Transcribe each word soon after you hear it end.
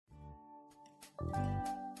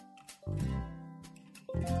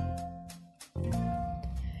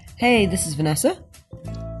Hey, this is Vanessa.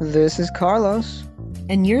 This is Carlos.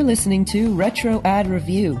 And you're listening to Retro Ad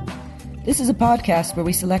Review. This is a podcast where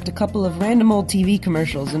we select a couple of random old TV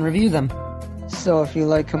commercials and review them. So if you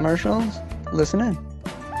like commercials, listen in.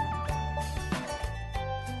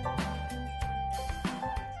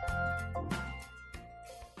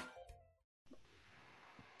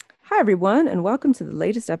 Hi everyone, and welcome to the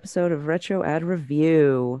latest episode of Retro Ad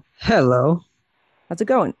Review. Hello. How's it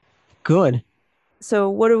going? Good. So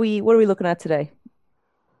what are we looking at today?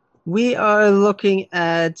 We are looking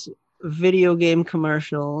at video game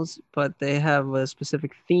commercials, but they have a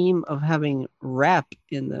specific theme of having rap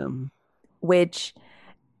in them. Which,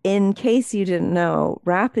 in case you didn't know,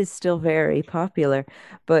 rap is still very popular,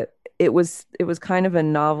 but it was kind of a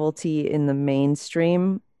novelty in the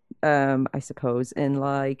mainstream, I suppose, in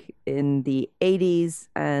the 80s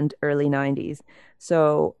and early 90s.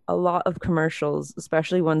 So a lot of commercials,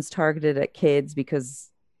 especially ones targeted at kids,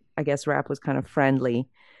 because I guess rap was kind of friendly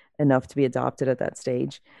enough to be adopted at that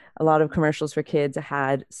stage. A lot of commercials for kids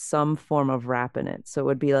had some form of rap in it. So it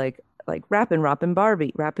would be like Rappin' Rockin'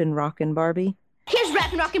 Barbie, Rappin' Rockin' Barbie. Here's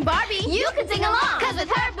Rappin' Rockin' Barbie. You can sing along, cause with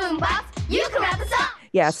her boombox, you can rap the song.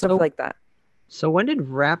 Yeah, stuff like that. So when did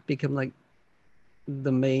rap become like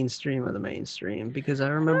the mainstream of the mainstream? Because I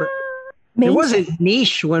remember it wasn't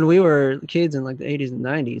niche when we were kids in like the 80s and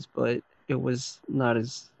 90s, but it was not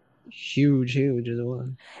as huge as it was.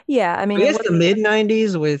 Yeah, I mean, I guess the mid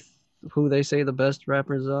 90s with who they say the best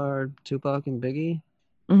rappers are, Tupac and Biggie.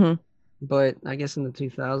 Mm-hmm. But I guess in the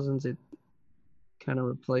 2000s it kind of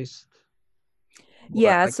replaced.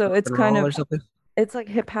 Yeah, like so it's kind of it's like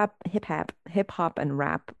hip hop and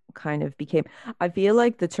rap kind of became. I feel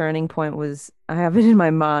like the turning point was, I have it in my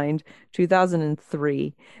mind,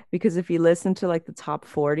 2003, because if you listen to like the top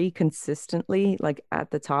 40 consistently, like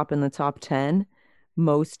at the top in the top 10,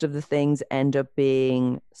 most of the things end up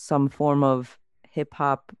being some form of hip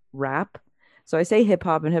hop rap. So I say hip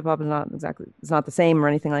hop, and hip hop is not exactly, it's not the same or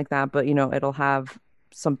anything like that, but you know, it'll have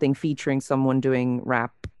something featuring someone doing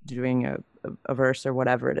rap, doing a verse or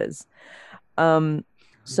whatever it is.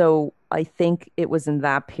 So I think it was in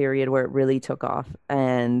that period where it really took off,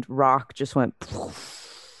 and rock just went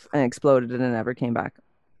and exploded and it never came back.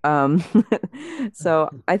 So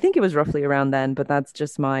I think it was roughly around then, but that's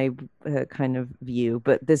just my kind of view.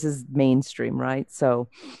 But this is mainstream, right? So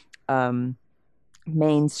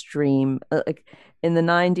mainstream, like in the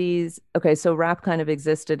 90s. Okay, so rap kind of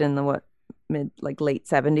existed in the late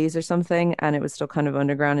 70s or something, and it was still kind of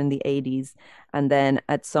underground in the 80s, and then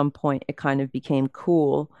at some point it kind of became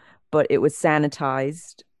cool, but it was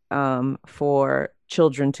sanitized for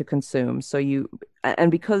children to consume. So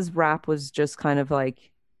because rap was just kind of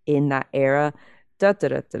like in that era, so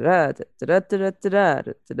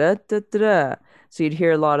you'd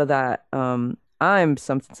hear a lot of that, I'm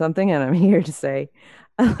something and I'm here to say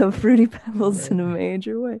I love Fruity Pebbles in a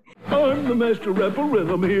major way. I'm the master rapper and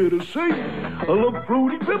I'm here to say I love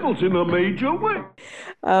Fruity Pebbles in a major way.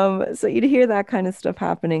 So you'd hear that kind of stuff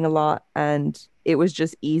happening a lot, and it was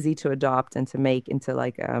just easy to adopt and to make into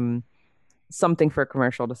like something for a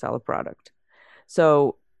commercial to sell a product.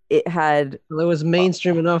 So it was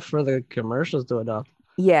mainstream enough for the commercials to adopt.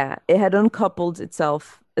 Yeah, it had uncoupled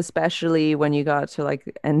itself, especially when you got to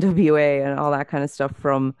like NWA and all that kind of stuff,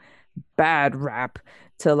 from bad rap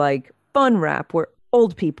to like fun rap where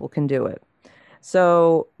old people can do it.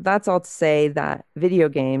 So that's all to say that video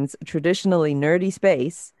games, traditionally nerdy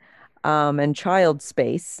space, and child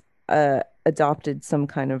space, adopted some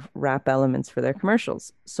kind of rap elements for their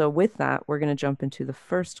commercials. So with that, we're going to jump into the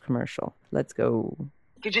first commercial. Let's go.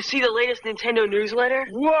 Did you see the latest Nintendo newsletter?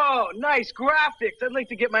 Whoa, nice graphics. I'd like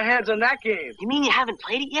to get my hands on that game. You mean you haven't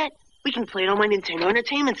played it yet? We can play it on my Nintendo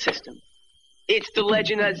Entertainment System. It's The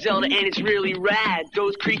Legend of Zelda, and it's really rad.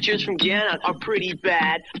 Those creatures from Ganon are pretty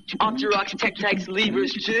bad. Octoroks, Tektites,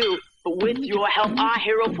 Levers, too. But with your help, our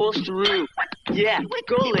hero pulls through. Yeah,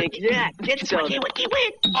 go Link, yeah, get Zelda.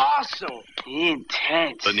 Awesome.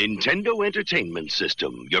 Intense. The Nintendo Entertainment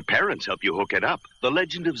System. Your parents help you hook it up. The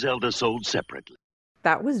Legend of Zelda sold separately.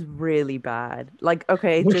 That was really bad. Like,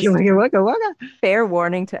 okay, just fair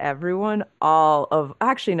warning to everyone.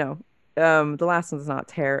 Actually, no. The last one's not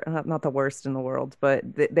the worst in the world, but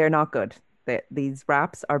they're not good. These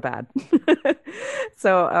raps are bad.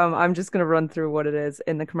 So I'm just gonna run through what it is.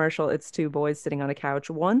 In the commercial, it's two boys sitting on a couch.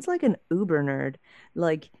 One's like an uber nerd,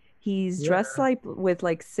 like he's dressed like with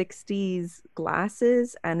like 60s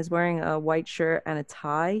glasses and is wearing a white shirt and a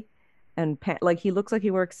tie, and like he looks like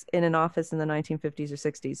he works in an office in the 1950s or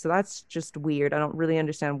 60s. So that's just weird. I don't really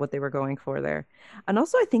understand what they were going for there. And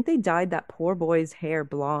also I think they dyed that poor boy's hair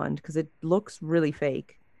blonde because it looks really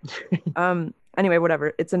fake. Anyway,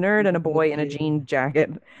 whatever. It's a nerd and a boy in a jean jacket,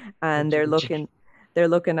 and they're looking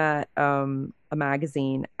at a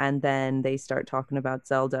magazine, and then they start talking about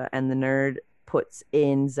Zelda, and the nerd puts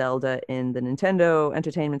in Zelda in the Nintendo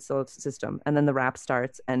Entertainment System, and then the rap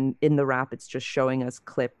starts, and in the rap it's just showing us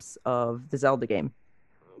clips of the Zelda game.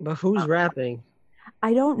 But who's rapping?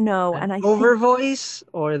 I don't know. And I voice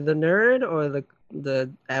or the nerd or the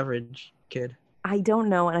average kid? I don't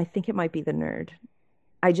know, and I think it might be the nerd.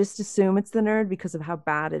 I just assume it's the nerd because of how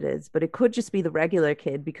bad it is, but it could just be the regular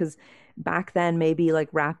kid because back then maybe like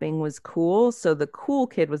rapping was cool, so the cool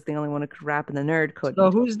kid was the only one who could rap and the nerd couldn't.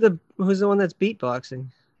 So who's the one that's beatboxing?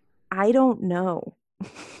 I don't know.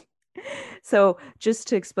 So just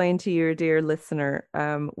to explain to your dear listener,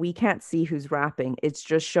 we can't see who's rapping. It's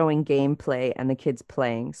just showing gameplay and the kids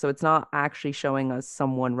playing. So it's not actually showing us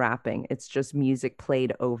someone rapping. It's just music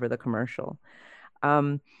played over the commercial.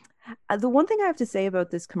 The one thing I have to say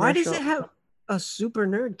about this commercial... Why does it have a super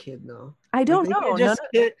nerd kid, though? I don't know.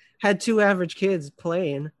 Had two average kids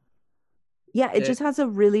playing. Yeah, it just has a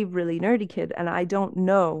really, really nerdy kid, and I don't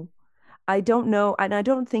know. And I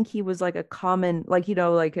don't think he was like a common, like, you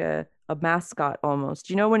know, like a mascot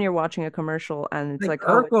almost. You know when you're watching a commercial and it's like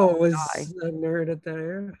Urkel was a nerd at that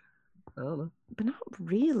era? I don't know. But not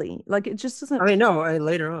really. Like, it just doesn't... I mean, no,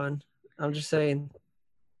 later on. I'm just saying,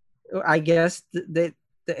 I guess the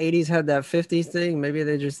 80s had that 50s thing. Maybe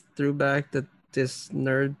they just threw back that this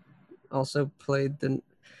nerd also played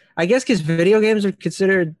I guess because video games are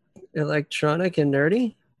considered electronic and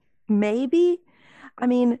nerdy. Maybe. I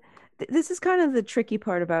mean, this is kind of the tricky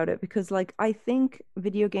part about it because, like, I think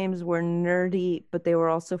video games were nerdy, but they were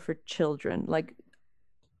also for children. Like,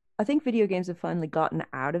 I think video games have finally gotten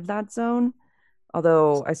out of that zone.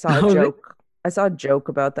 Although I saw a joke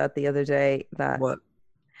about that the other day. That what?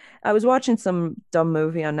 I was watching some dumb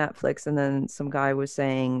movie on Netflix, and then some guy was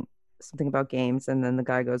saying something about games, and then the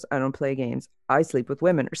guy goes, "I don't play games. I sleep with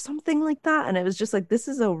women," or something like that. And it was just like, this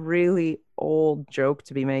is a really old joke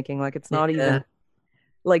to be making. Like, it's not even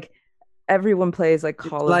like everyone plays like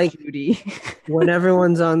Call of Duty. When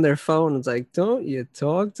everyone's on their phone, it's like, don't you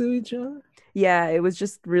talk to each other? Yeah, it was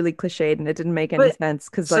just really cliched, and it didn't make any sense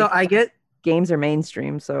because I get games are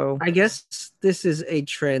mainstream. So I guess this is a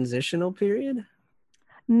transitional period.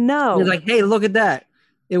 No. You're like, hey, look at that.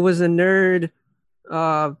 It was a nerd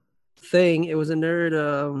thing. It was a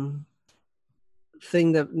nerd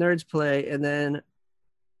thing that nerds play, and then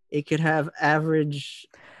it could have average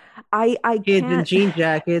kids in jean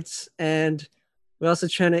jackets, and we're also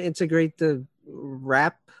trying to integrate the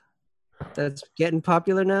rap that's getting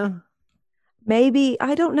popular now. Maybe,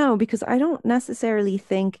 I don't know, because I don't necessarily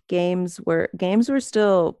think games were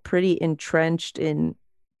still pretty entrenched in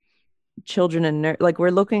children and like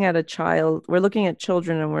we're looking at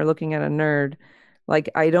children and we're looking at a nerd. Like,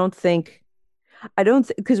 I don't think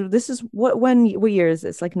because this is what year is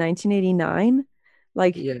this? Like 1989?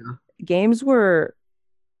 Like, yeah, games were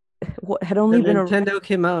had only been Nintendo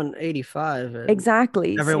came out in 85.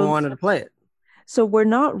 Exactly. Everyone wanted to play it. So we're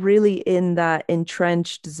not really in that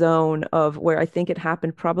entrenched zone of where I think it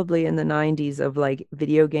happened probably in the 90s of like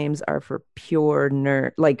video games are for pure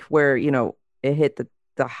nerd, like where, you know, it hit the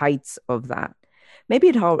heights of that. Maybe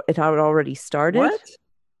it had already started. What?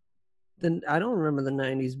 Then I don't remember the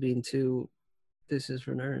 90s being too this is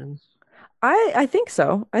for nerds. I think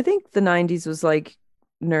so. I think the 90s was like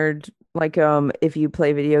nerd, like if you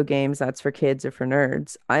play video games, that's for kids or for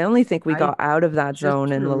nerds. I only think we got out of that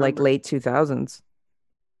zone in the like late 2000s.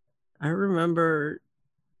 I remember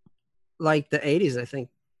like the 80s, I think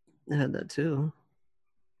they had that too.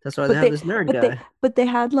 That's why they have this nerd guy. But they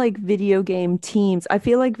had like video game teams. I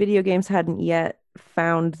feel like video games hadn't yet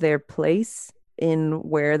found their place in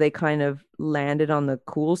where they kind of landed on the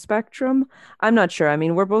cool spectrum. I'm not sure. I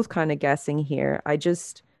mean, we're both kind of guessing here. I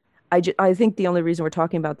think the only reason we're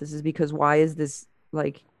talking about this is because why is this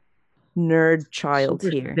like nerd child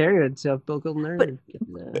here? Stereotypical nerd.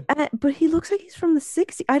 But he looks like he's from the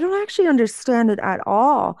 60s. I don't actually understand it at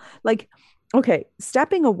all. Like, okay,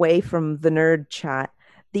 stepping away from the nerd chat,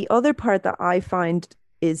 the other part that I find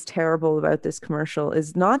is terrible about this commercial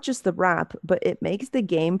is not just the rap, but it makes the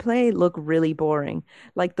gameplay look really boring.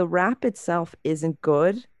 Like, the rap itself isn't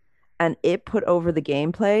good, and it put over the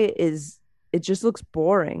gameplay it just looks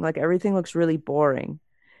boring. Like, everything looks really boring.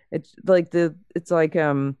 It's like it's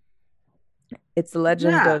the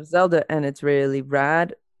Legend of Zelda, and it's really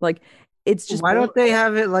rad. Like, it's just why don't they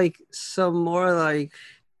have it like some more like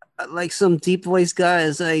some deep voice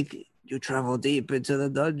guys like you travel deep into the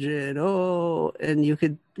dungeon. Oh, and you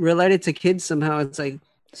could relate it to kids somehow. It's like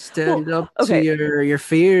stand up to your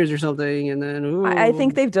fears or something, and then I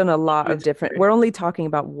think they've done a lot of different. We're only talking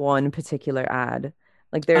about one particular ad.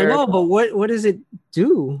 Like I know, but what does it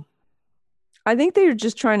do? I think they're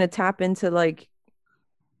just trying to tap into like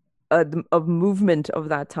a movement of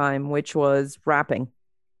that time, which was rapping.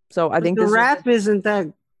 So I think the rap isn't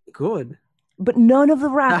that good. But none of the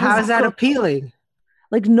rap. How is that appealing?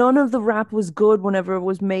 Like none of the rap was good whenever it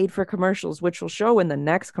was made for commercials, which will show in the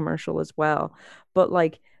next commercial as well. But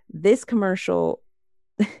like this commercial's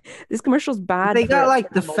bad. They got like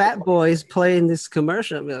the Fat Boys playing this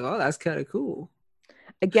commercial. I'm like, oh, that's kind of cool.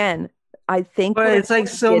 Again, I think, but it's like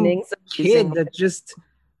some kid that just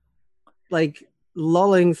like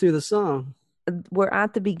lulling through the song. We're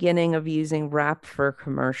at the beginning of using rap for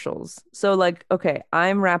commercials. So like, okay,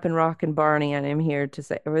 I'm Rappin' Rockin' Barney and I'm here to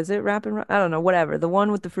say, or is it Rappin' Rock? I don't know, whatever. The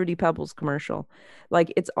one with the Fruity Pebbles commercial.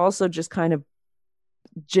 Like, it's also just kind of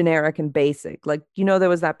generic and basic. Like, you know, there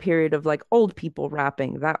was that period of like old people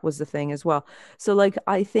rapping. That was the thing as well. So like,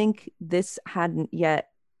 I think this hadn't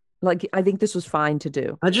yet, like, I think this was fine to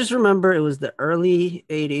do. I just remember it was the early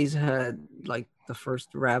 80s had like the first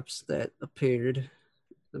raps that appeared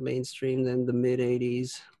the mainstream, then the mid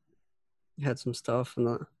 80s had some stuff, and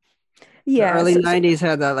the early 90s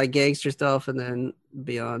had that like gangster stuff, and then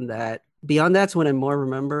beyond that's when I more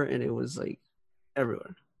remember, and it was like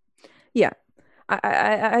everywhere. Yeah,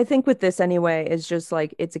 I think with this anyway, it's just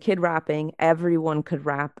like it's a kid rapping. Everyone could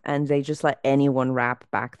rap, and they just let anyone rap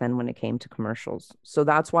back then when it came to commercials. So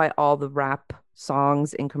that's why all the rap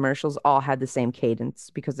songs in commercials all had the same cadence,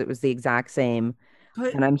 because it was the exact same.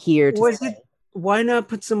 But and I'm here to why not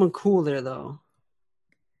put someone cool there though?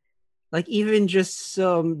 Like even just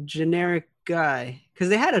some generic guy, because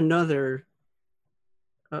they had another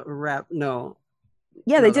rap.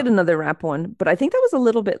 They did another rap one, but I think that was a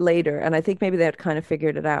little bit later, and I think maybe they had kind of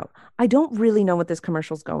figured it out. I don't really know what this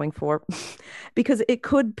commercial's going for, because it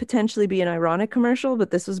could potentially be an ironic commercial,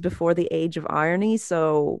 but this was before the age of irony,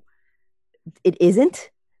 so it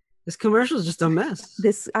isn't. This commercial is just a mess.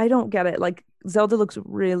 I don't get it. Like, Zelda looks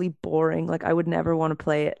really boring. Like, I would never want to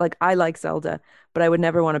play it. Like, I like Zelda, but I would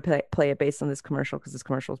never want to play it based on this commercial, because this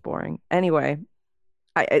commercial is boring. Anyway,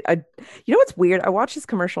 I you know what's weird? I watched this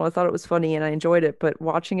commercial. I thought it was funny and I enjoyed it, but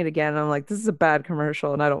watching it again, I'm like, this is a bad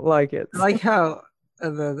commercial and I don't like it. I like how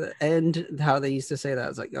the end, how they used to say that.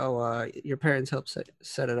 It's like, oh, your parents helped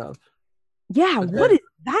set it up. Yeah, what is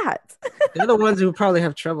that? They're the ones who probably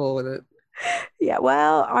have trouble with it. Yeah,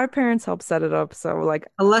 well, our parents helped set it up, so like,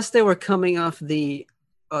 unless they were coming off the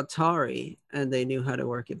Atari and they knew how to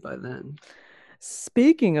work it by then.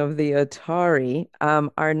 Speaking of the Atari,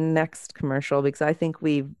 our next commercial, because I think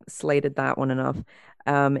we've slated that one enough,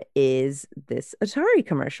 is this Atari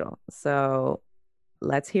commercial. So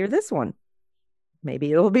let's hear this one.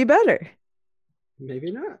 Maybe it'll be better. Maybe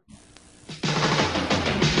not.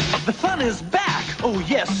 The fun is back, oh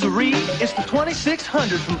yes siree. It's the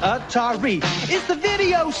 2600 from Atari. It's the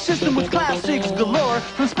video system with classics galore,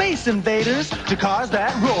 from Space Invaders to cars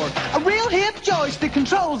that roar. A real hip joystick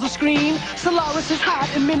controls the screen. Solaris is hot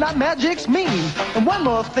and Midnight Magic's mean. And one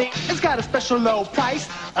more thing, it's got a special low price,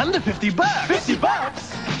 under $50.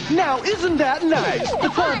 $50? Now isn't that nice?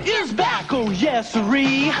 The fun is back, oh yes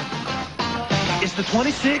siree. It's the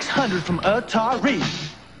 2600 from Atari.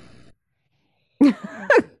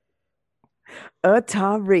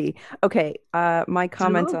 Atari. Okay, my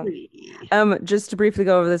comment on just to briefly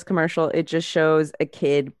go over this commercial, it just shows a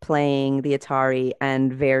kid playing the Atari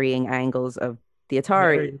and varying angles of the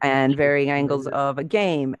Atari and varying angles of a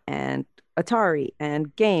game and Atari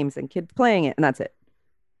and games and kids playing it, and that's it.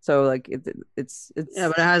 So like it's yeah,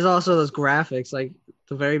 but it has also those graphics. Like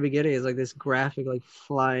the very beginning is like this graphic like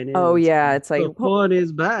flying in. Oh yeah, it's like the fun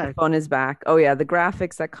is back. Fun is back. Oh yeah, the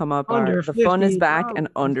graphics that come up are the fun is back and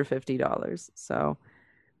under $50. So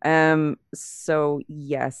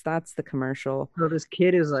yes, that's the commercial. So this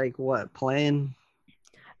kid is like what, playing?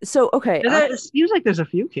 So okay, it seems like there's a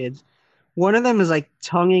few kids. One of them is like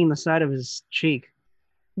tonguing the side of his cheek.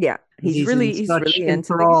 Yeah, he's really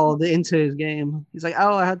enthralled into his game. He's like,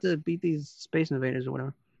 oh, I had to beat these Space Invaders or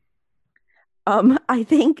whatever. I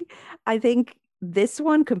think this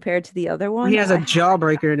one compared to the other one, he has a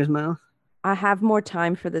jawbreaker in his mouth. I have more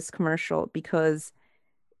time for this commercial because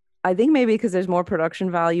I think maybe because there's more production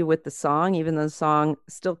value with the song, even though the song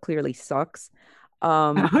still clearly sucks.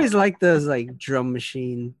 I always like those like drum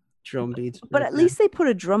machine drum beats. But at least they put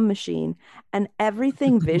a drum machine, and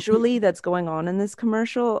everything visually that's going on in this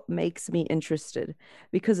commercial makes me interested,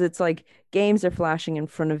 because it's like games are flashing in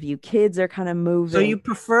front of you, kids are kind of moving. So you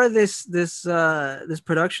prefer this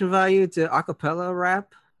production value to acapella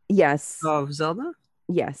rap? Yes. Of Zelda?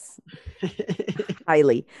 Yes.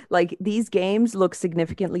 Highly. Like, these games look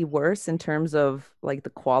significantly worse in terms of like the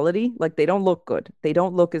quality. Like, they don't look good. They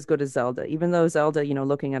don't look as good as Zelda, even though Zelda,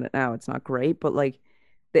 looking at it now, it's not great, but like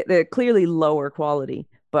they're clearly lower quality.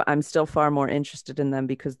 But I'm still far more interested in them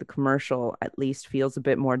because the commercial at least feels a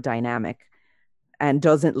bit more dynamic and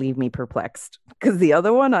doesn't leave me perplexed, because the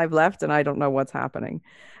other one I've left and I don't know what's happening.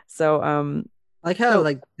 So like how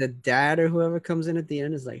like the dad or whoever comes in at the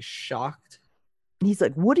end is like shocked. He's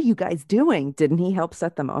like, "What are you guys doing? Didn't he help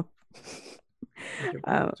set them up?"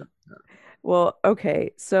 Well,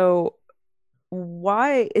 okay. So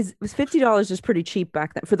why was $50 just pretty cheap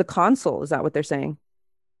back then for the console? Is that what they're saying?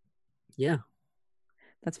 Yeah.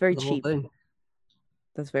 That's very cheap.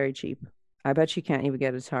 That's very cheap. I bet you can't even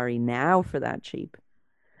get Atari now for that cheap.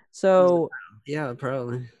 So yeah,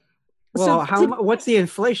 probably. Well, what's the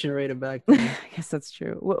inflation rate of back then? I guess that's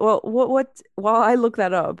true. Well, what? While I look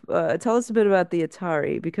that up, tell us a bit about the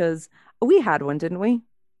Atari, because we had one, didn't we?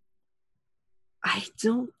 I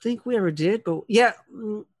don't think we ever did, but yeah,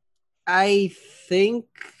 I think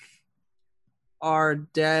our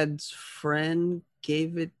dad's friend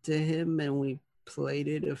gave it to him, and we played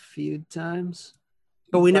it a few times,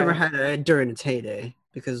 but we never had it during its heyday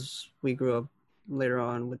because we grew up later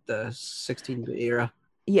on with the 16-bit era.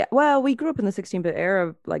 Yeah, well, we grew up in the 16-bit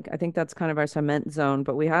era. Like, I think that's kind of our cement zone,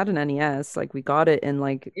 but we had an NES. Like, we got it in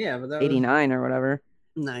like but that 89 or whatever.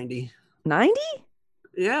 90. 90?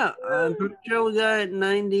 Yeah, I'm pretty sure we got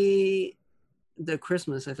 90 the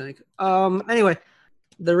Christmas, I think. Anyway,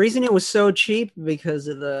 the reason it was so cheap because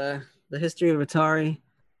of the history of Atari.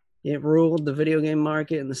 It ruled the video game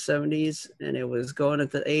market in the 70s, and it was going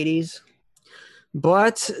at the 80s.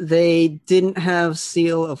 But they didn't have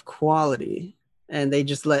seal of quality, and they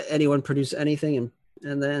just let anyone produce anything.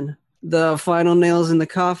 And then the final nails in the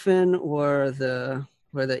coffin were the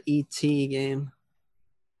E.T. game.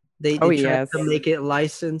 They tried to make it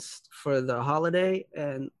licensed for the holiday,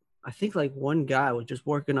 and I think like one guy was just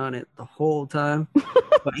working on it the whole time,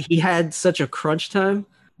 but he had such a crunch time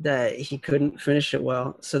that he couldn't finish it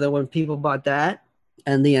well. So that when people bought that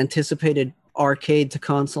and the anticipated arcade to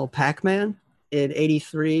console Pac-Man, in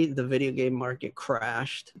 83, the video game market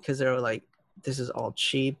crashed because they were like, this is all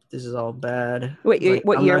cheap. This is all bad. Wait, like,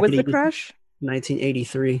 what year was the crash?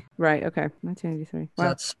 1983. Right, okay. 1983. Wow. So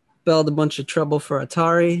that spelled a bunch of trouble for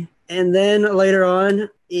Atari. And then later on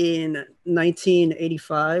in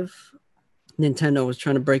 1985, Nintendo was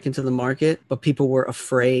trying to break into the market, but people were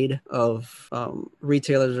afraid of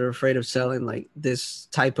retailers are afraid of selling like this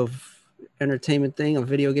type of entertainment thing, a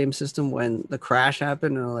video game system, when the crash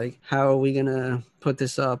happened. And like, how are we gonna put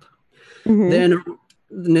this up? Then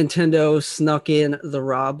Nintendo snuck in the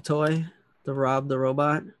Rob toy, the Rob the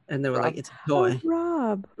robot, and they were like, it's a toy.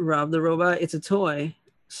 Rob the robot, it's a toy.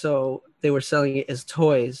 So they were selling it as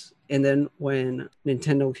toys. And then when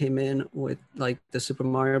Nintendo came in with like the Super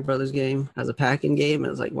Mario Brothers game as a packing game, it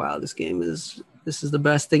was like, wow, this is the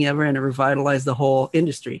best thing ever, and it revitalized the whole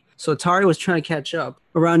industry. So Atari was trying to catch up.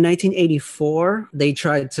 Around 1984, they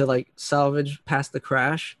tried to like salvage past the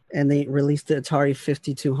crash, and they released the Atari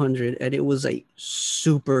 5200, and it was like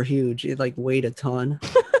super huge. It like weighed a ton.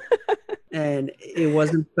 And it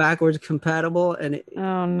wasn't backwards compatible, and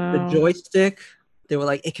the joystick, they were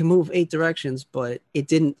like, it can move 8 directions, but it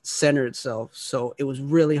didn't center itself. So it was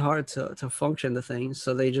really hard to function the thing.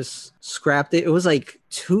 So they just scrapped it. It was like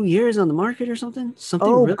 2 years on the market or something.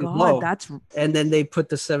 Really low. And then they put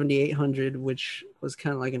the 7800, which was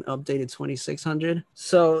kind of like an updated 2600.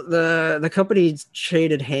 So the company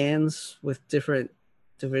traded hands with different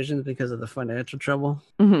divisions because of the financial trouble.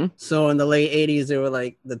 So in the late 80s, they were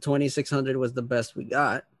like, the 2600 was the best we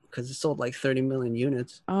got, because it sold like 30 million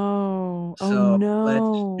units. Oh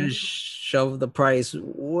no. Let's just shove the price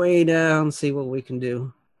way down, see what we can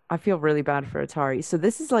do. I feel really bad for Atari. So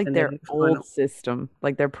this is like their old system,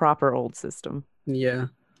 like their proper old system. Yeah.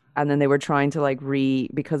 And then they were trying to like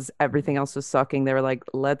because everything else was sucking, they were like,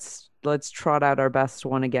 let's trot out our best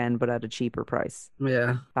one again, but at a cheaper price.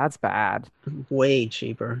 Yeah. That's bad. Way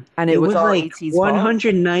cheaper. And it was like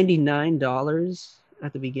 $199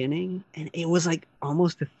 at the beginning, and it was like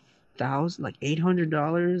almost like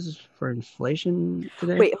 $800 for inflation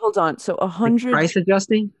today. Wait, hold on. So 100 like price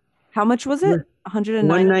adjusting. How much was it?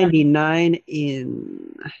 199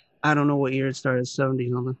 in, I don't know what year it started. 70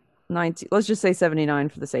 something. 90. Let's just say 79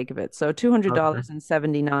 for the sake of it. So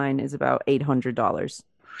 $200.79 is about $800.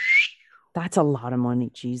 That's a lot of money,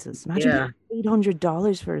 Jesus. Imagine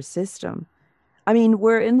 $800 for a system. I mean,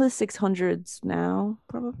 we're in the 600s now,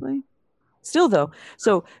 probably. Still though.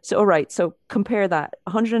 So all right. So compare that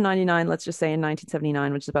 199, let's just say in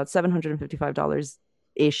 1979, which is about $755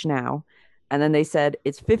 ish now. And then they said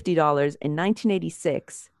it's $50 in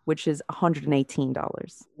 1986, which is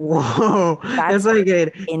 $118. Whoa. That's like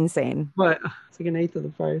insane. But it's like an eighth of the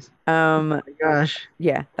price. Oh my gosh.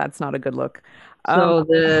 Yeah, that's not a good look. So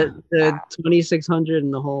the 2600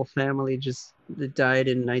 and the whole family just died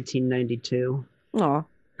in 1992. Oh.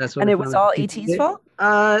 That's what and it was all ET's fault?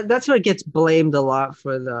 That's what gets blamed a lot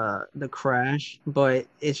for the crash, but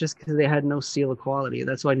it's just because they had no seal of quality.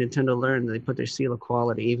 That's why Nintendo learned they put their seal of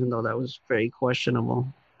quality, even though that was very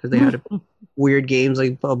questionable because they had weird games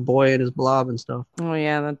like a boy and his blob and stuff. Oh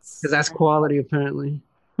yeah, that's quality apparently.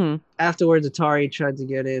 Afterwards, Atari tried to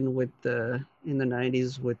get in with in the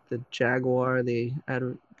 90s with the Jaguar.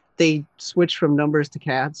 They switched from numbers to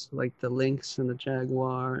cats, like the Lynx and the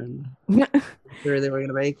Jaguar, and sure they were going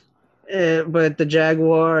to make. But the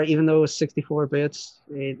Jaguar, even though it was 64 bits,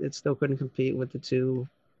 it still couldn't compete with the two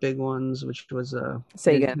big ones, which was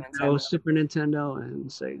Sega, Super Nintendo, and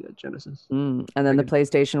Sega Genesis. And then the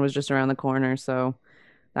PlayStation was just around the corner, so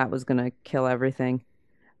that was going to kill everything.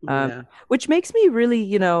 Which makes me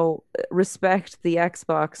really, respect the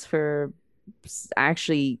Xbox for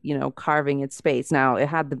actually, carving its space. Now, it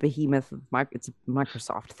had the behemoth of it's a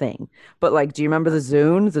Microsoft thing, but like, do you remember the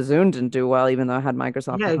Zune? The Zune didn't do well, even though it had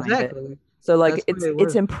Microsoft. Yeah, exactly. It. So like,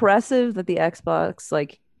 it's impressive that the Xbox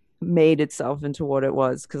like made itself into what it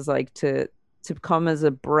was, because like to come as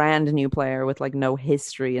a brand new player with like no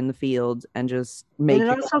history in the field and just make it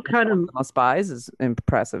also kind of must buys is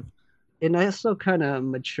impressive. And also kind of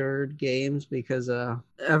matured games because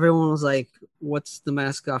everyone was like, what's the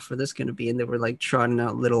mascot for this going to be? And they were like trotting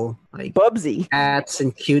out little like Bubsy hats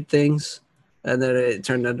and cute things. And then it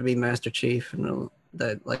turned out to be Master Chief, and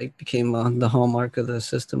that like became the hallmark of the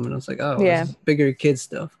system. And I was like, oh, yeah, bigger kid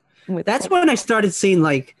stuff. That's when I started seeing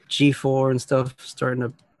like G4 and stuff starting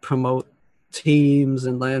to promote teams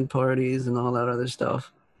and LAN parties and all that other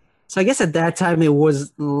stuff. So I guess at that time it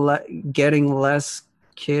was getting less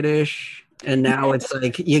kiddish, and now it's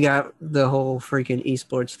like you got the whole freaking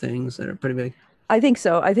esports things that are pretty big. I think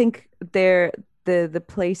so. I think the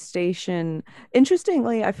PlayStation,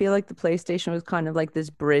 interestingly, I feel like the PlayStation was kind of like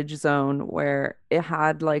this bridge zone where it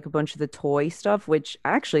had like a bunch of the toy stuff, which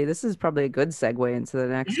actually this is probably a good segue into the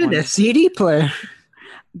next one. A CD player.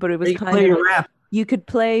 But it was kind of rap. You could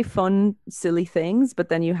play fun, silly things, but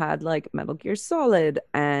then you had like Metal Gear Solid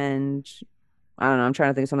and I don't know, I'm trying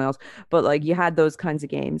to think of something else, but like you had those kinds of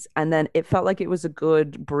games, and then it felt like it was a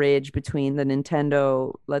good bridge between the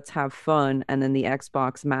Nintendo let's have fun and then the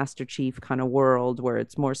Xbox Master Chief kind of world where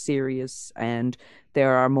it's more serious and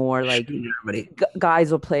there are more like guys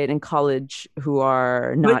will play it in college who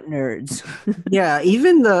are not nerds. Yeah,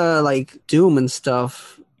 even the like Doom and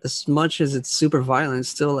stuff, as much as it's super violent, it's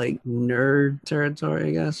still like nerd territory,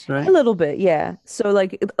 I guess, right? A little bit, yeah. So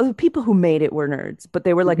like the people who made it were nerds, but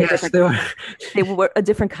they were like they were a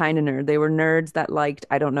different kind of nerd. They were nerds that liked,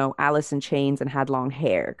 I don't know, Alice in Chains and had long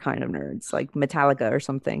hair kind of nerds, like Metallica or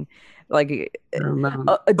something. Like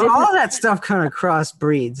but all that stuff kind of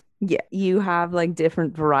crossbreeds. Yeah, you have like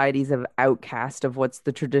different varieties of outcast of what's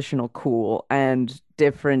the traditional cool and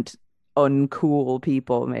different uncool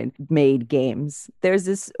people made games. There's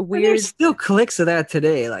this weird. There's still cliques of that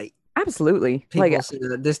today. Like absolutely, people say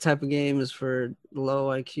that this type of game is for low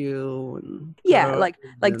IQ. And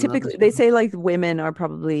like typically they say like women are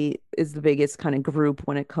probably is the biggest kind of group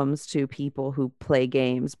when it comes to people who play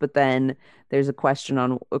games. But then there's a question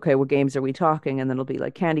on what games are we talking? And then it'll be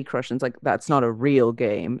like Candy Crush, and it's like that's not a real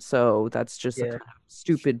game, so that's just kind of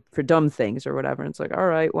stupid for dumb things or whatever. And it's like, all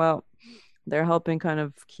right, well, they're helping kind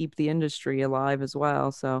of keep the industry alive as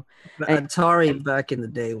well. So Atari back in the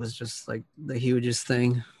day was just like the hugest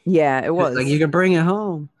thing. Yeah, it was. Like you could bring it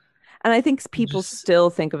home. And I think people still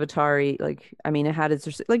think of Atari, like, I mean, it had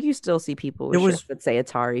its, like, you still see people that say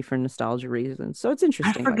Atari for nostalgia reasons. So it's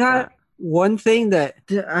interesting. I forgot one thing that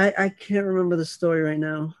I can't remember the story right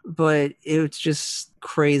now, but it was just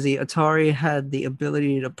crazy. Atari had the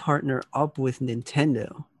ability to partner up with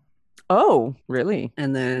Nintendo. Oh, really?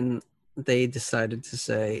 And then they decided to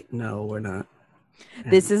say, no, we're not.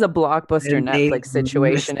 This is a Blockbuster Netflix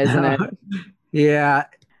situation, isn't it? Yeah.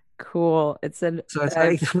 Cool. It said, so it's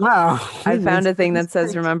like, wow. I found a thing that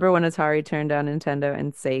says, remember when Atari turned down Nintendo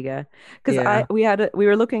and Sega? Because we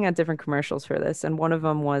were looking at different commercials for this, and one of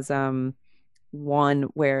them was one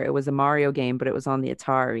where it was a Mario game, but it was on the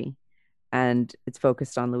Atari, and it's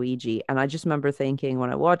focused on Luigi. And I just remember thinking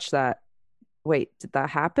when I watched that, Wait, did that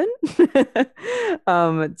happen?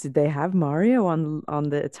 Did they have Mario on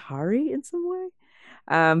the Atari in some way?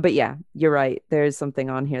 But yeah, you're right. There's something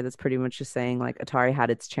on here that's pretty much just saying like Atari had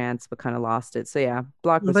its chance but kind of lost it. So yeah,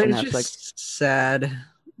 Blockbuster But it's Netflix. Just sad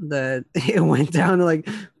that it went down to like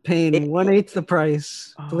paying 1/8 the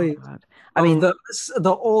price. Please. God. I mean the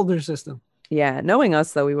older system. Yeah, knowing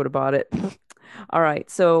us though, we would have bought it. All right.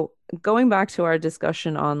 So going back to our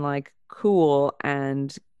discussion on like cool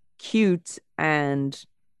and cute and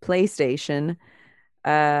PlayStation,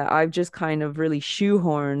 I've just kind of really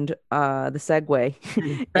shoehorned the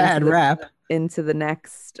segue Bad rap into the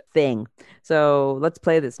next thing. So let's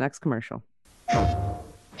play this next commercial.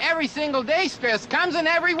 Every single day stress comes in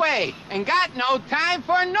every way and got no time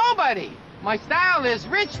for nobody. My style is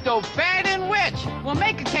rich, though fat and rich. We'll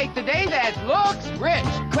make a cake today that looks rich.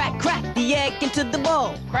 Crack, crack the egg into the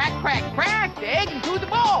bowl. Crack, crack, crack the egg into the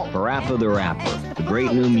bowl. Parappa the Rapper, the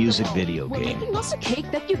great new music video game. We're making us a cake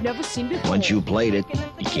that you've never seen before. Once you played it,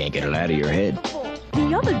 you can't get it out of your head.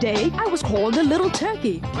 The other day, I was called a little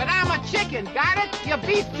turkey. But I'm a chicken, got it? You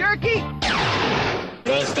beef jerky?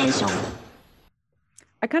 PlayStation.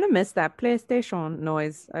 I kind of miss that PlayStation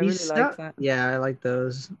noise. I really like that. Yeah, I like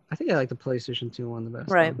those. I think I like the PlayStation 2 one the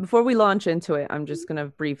best. Right. Before we launch into it, I'm just going to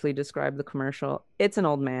briefly describe the commercial. It's an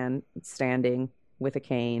old man standing with a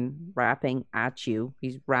cane, rapping at you.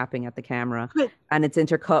 He's rapping at the camera. And it's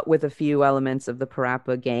intercut with a few elements of the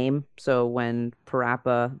Parappa game. So when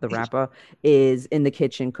Parappa, the rapper, is in the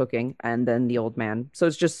kitchen cooking, and then the old man. So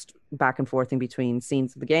it's just back and forth in between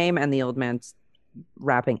scenes of the game and the old man's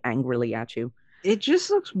rapping angrily at you. It just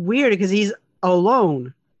looks weird because he's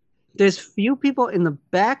alone. There's few people in the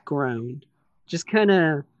background, just kind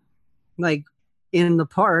of like in the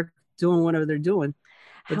park doing whatever they're doing.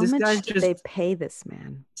 But how much did they pay this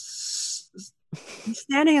man? He's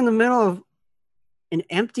standing in the middle of an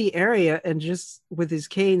empty area and just with his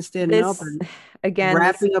cane standing up and again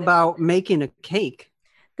rapping about making a cake.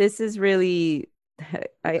 This is really...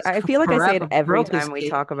 I feel like I say it every time we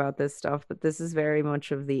talk about this stuff, but this is very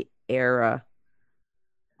much of the era.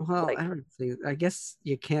 Well, I guess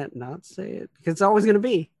you can't not say it because it's always going to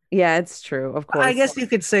be. Yeah, it's true. Of course. I guess you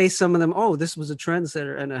could say some of them. Oh, this was a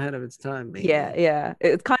trendsetter and ahead of its time. Maybe. Yeah.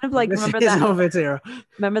 It's kind of like remember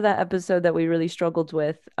that episode that we really struggled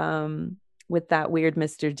with that weird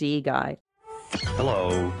Mr. D guy.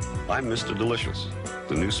 Hello, I'm Mr. Delicious,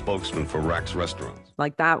 the new spokesman for Rax Restaurants.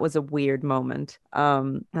 Like that was a weird moment.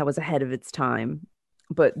 That was ahead of its time,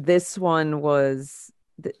 but this one was.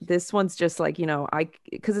 This one's just like,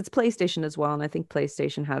 because it's PlayStation as well. And I think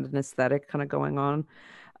PlayStation had an aesthetic kind of going on.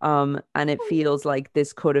 And it feels like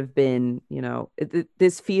this could have been,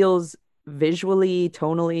 this feels visually,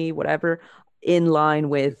 tonally, whatever, in line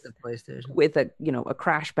with the PlayStation, with a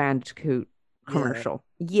Crash Bandicoot commercial.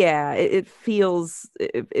 Yeah, it feels,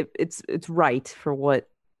 it's right for what,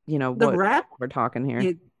 what rap we're talking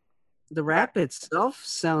here. The rap itself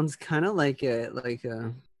sounds kind of like a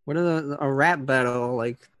what are a rap battle,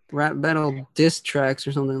 like rap battle diss tracks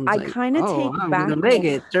or something. I kind of take back. Gonna make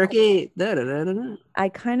it, turkey. Da, da, da, da, da. I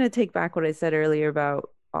kind of take back what I said earlier about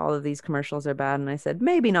all of these commercials are bad, and I said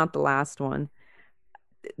maybe not the last one.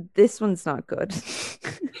 This one's not good.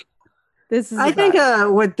 This is. I think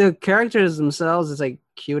with the characters themselves, it's like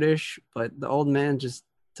cutish, but the old man just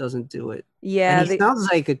doesn't do it. Yeah, and he sounds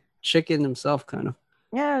like a chicken himself, kind of.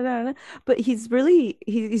 Yeah, but he's very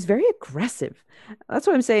aggressive. That's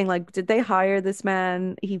what I'm saying. Like, did they hire this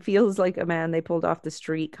man? He feels like a man they pulled off the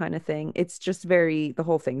street kind of thing. It's just the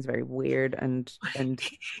whole thing's very weird and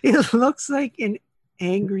it looks like an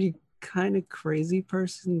angry kind of crazy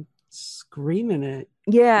person screaming it.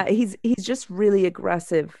 Yeah, he's just really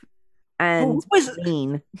aggressive and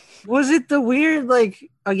mean. Was it the weird,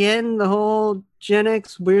 like, again, the whole Gen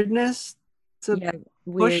X weirdness to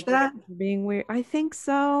push that? Being weird? I think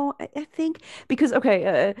so. I think because,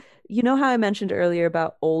 okay, you know how I mentioned earlier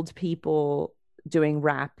about old people doing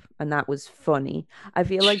rap and that was funny. I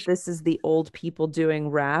feel like this is the old people doing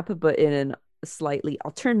rap, but in a slightly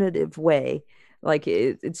alternative way. Like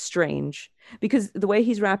it's strange because the way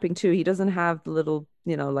he's rapping too, he doesn't have the little,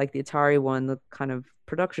 like the Atari one, the kind of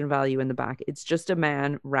production value in the back. It's just a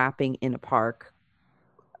man rapping in a park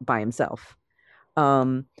by himself.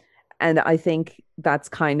 And I think that's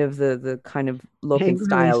kind of the kind of look and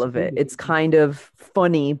style of it. It's kind of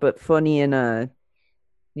funny, but funny in a,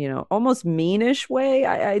 almost meanish way.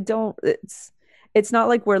 It's not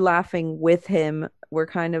like we're laughing with him we're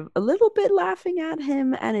kind of a little bit laughing at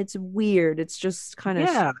him, and it's weird. It's just kind of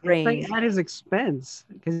strange. It's like at his expense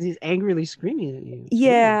because he's angrily screaming at you.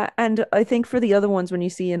 Yeah, and I think for the other ones, when you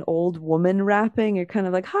see an old woman rapping, you're kind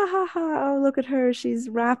of like, ha ha ha, oh, look at her, she's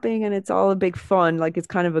rapping, and it's all a big fun. Like it's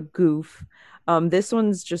kind of a goof. This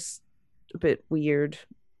one's just a bit weird.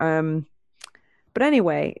 But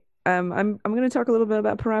anyway, I'm going to talk a little bit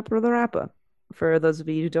about Parappa the Rapper for those of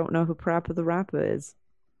you who don't know who Parappa the Rapper is.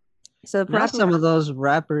 So now some of those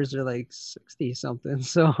rappers are like 60 something,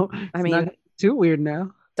 so I mean, not too weird now.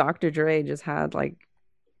 Dr. Dre just had like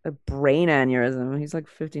a brain aneurysm. He's like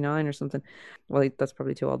 59 or something. Well, that's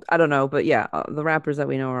probably too old. I don't know, but yeah, the rappers that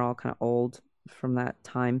we know are all kind of old from that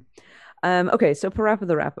time. Okay, so Parappa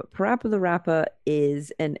the Rapper. Parappa the Rapper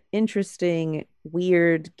is an interesting,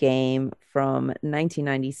 weird game from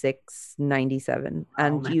 1996-97.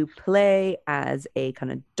 And you play as a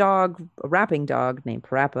kind of dog, a rapping dog named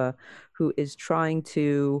Parappa, who is trying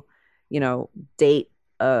to, date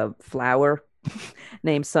a flower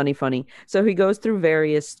named Sunny Funny. So he goes through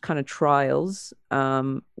various kind of trials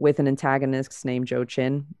with an antagonist named Joe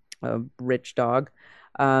Chin, a rich dog,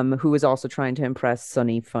 who is also trying to impress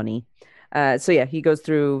Sunny Funny. So yeah, he goes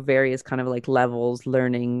through various kind of like levels,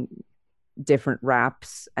 learning different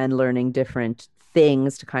raps and learning different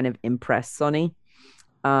things to kind of impress Sunny.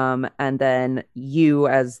 And then you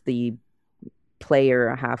as the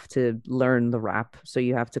player have to learn the rap. So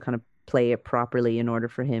you have to kind of play it properly in order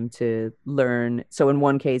for him to learn. So in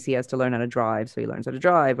one case, he has to learn how to drive. So he learns how to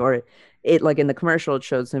drive, or it like in the commercial, it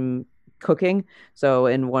shows him cooking. So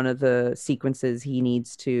in one of the sequences, he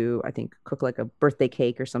needs to, I think, cook like a birthday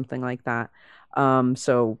cake or something like that.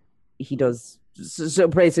 So he does. So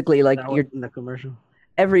basically, like you're in the commercial.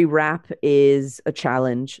 Every rap is a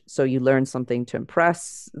challenge. So you learn something to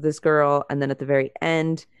impress this girl, and then at the very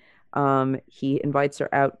end, he invites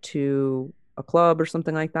her out to a club or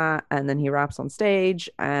something like that, and then he raps on stage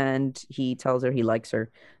and he tells her he likes her.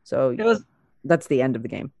 So that's the end of the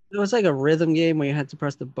game. It was like a rhythm game where you had to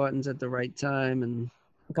press the buttons at the right time and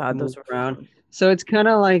those were around. fun. So it's kind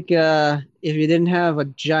of like if you didn't have a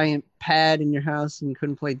giant pad in your house and you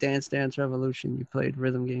couldn't play Dance Dance Revolution, you played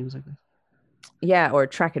rhythm games like this. Yeah, or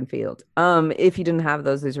track and field. If you didn't have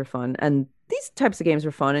those, these were fun. And these types of games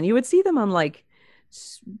were fun. And you would see them on like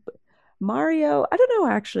Mario. I don't know,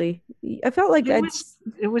 actually. I felt like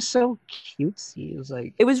it was so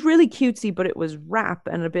cutesy. It was really cutesy, but it was rap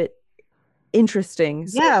and a bit interesting.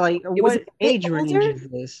 So yeah, like what age range is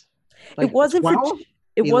this? Like it wasn't 12?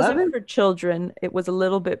 for wasn't for children. It was a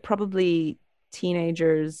little bit probably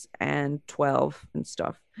teenagers and 12 and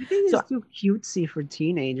stuff. I think it's too cutesy for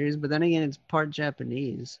teenagers, but then again, it's part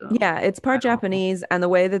Japanese. So. Yeah, it's part Japanese, and the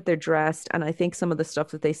way that they're dressed, and I think some of the stuff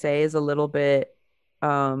that they say is a little bit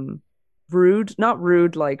rude. Not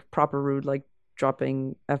rude, like proper rude, like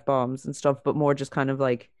dropping F-bombs and stuff, but more just kind of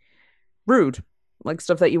like rude, like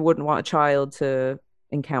stuff that you wouldn't want a child to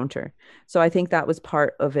encounter. So I think that was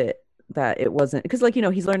part of it, that it wasn't, because like,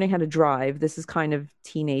 he's learning how to drive. This is kind of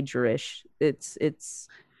teenager-ish. It's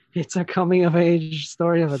a coming of age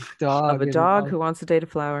story of a dog who wants to date a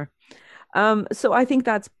flower. So I think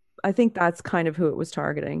that's kind of who it was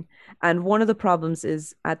targeting. And one of the problems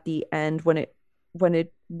is at the end, when it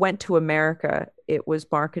went to America, it was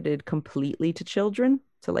marketed completely to children,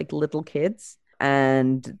 to like little kids,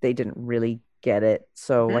 and they didn't really get it.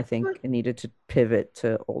 So I think it needed to pivot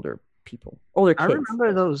to older kids. I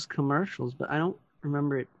remember those commercials, but I don't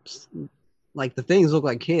remember it. Like the things look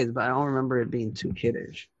like kids, but I don't remember it being too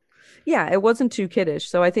kiddish. Yeah, it wasn't too kiddish.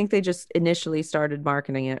 So I think they just initially started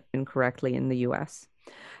marketing it incorrectly in the US.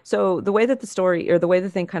 So the way that the story, or the way the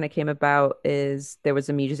thing kind of came about, is there was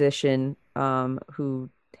a musician who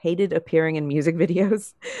hated appearing in music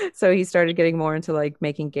videos. So he started getting more into like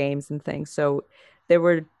making games and things. So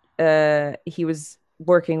he was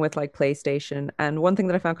working with like PlayStation. And one thing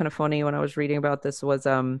that I found kind of funny when I was reading about this was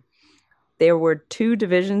there were two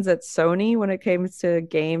divisions at Sony when it came to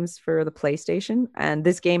games for the PlayStation. And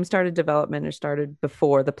this game started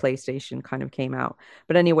before the PlayStation kind of came out.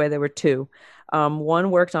 But anyway, there were two. One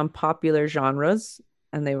worked on popular genres,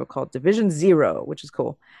 and they were called Division Zero, which is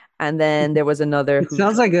cool. And then there was another. It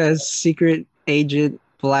sounds like a secret agent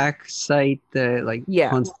black site that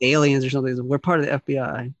hunts aliens or something. We're part of the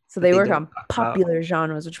FBI. So they work on popular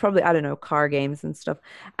genres, which probably, I don't know, car games and stuff.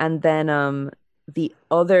 And then the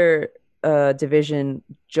other division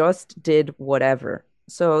just did whatever.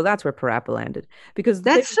 So that's where Parappa landed. Because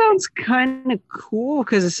that sounds kind of cool,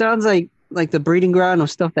 because it sounds like the breeding ground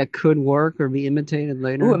of stuff that could work or be imitated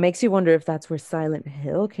later. Ooh, it makes you wonder if that's where Silent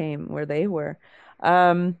Hill came, where they were.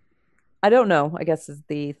 I don't know, I guess is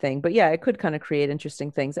the thing. But yeah, it could kind of create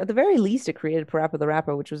interesting things. At the very least, it created Parappa the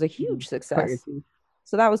Rapper, which was a huge success.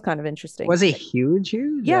 So that was kind of interesting. Was it huge?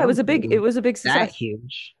 Yeah, it was a big success. That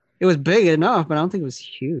huge. It was big enough, but I don't think it was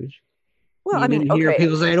huge. Well, I mean, hear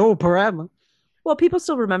people saying, "Oh, Parappa." Well, people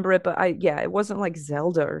still remember it, but it wasn't like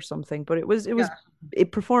Zelda or something, but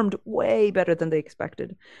it performed way better than they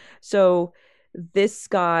expected. So this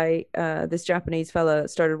guy, this Japanese fella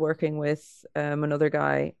started working with another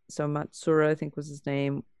guy. So Matsura, I think was his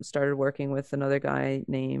name, started working with another guy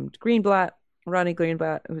named Greenblatt, Ronnie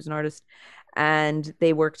Greenblatt, who's an artist. And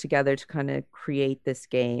they worked together to kind of create this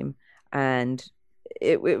game. And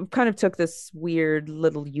it kind of took this weird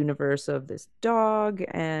little universe of this dog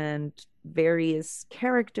and various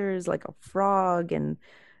characters like a frog and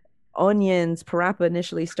onions. Parappa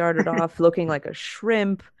initially started off looking like a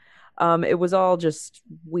shrimp. It was all just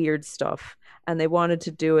weird stuff, and they wanted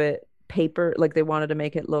to do it paper, like they wanted to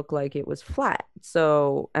make it look like it was flat.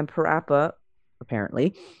 So, and Parappa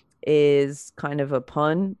apparently is kind of a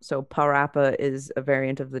pun. So Parappa is a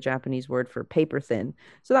variant of the Japanese word for paper thin.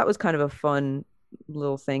 So that was kind of a fun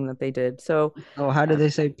little thing that they did. So how do they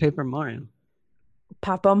say Paper Mario?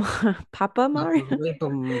 Papa Mario. Papa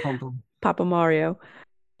Mario.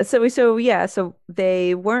 So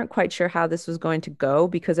they weren't quite sure how this was going to go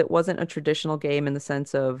because it wasn't a traditional game in the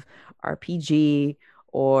sense of RPG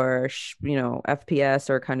or FPS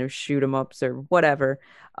or kind of shoot 'em ups or whatever.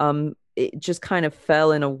 It just kind of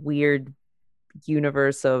fell in a weird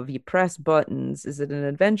universe of you press buttons. Is it an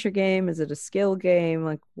adventure game? Is it a skill game?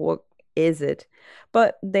 Like, what is it?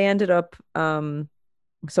 But they ended up, some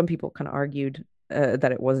people kind of argued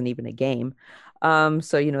that it wasn't even a game. So,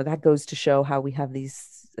 that goes to show how we have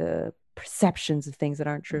these perceptions of things that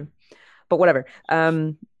aren't true. But whatever.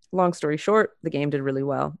 Long story short, the game did really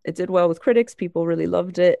well. It did well with critics. People really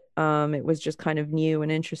loved it. It was just kind of new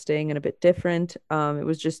and interesting and a bit different. It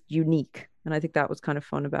was just unique. And I think that was kind of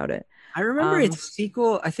fun about it. I remember its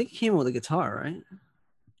sequel. I think it came with a guitar, right?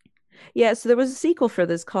 Yeah, so there was a sequel for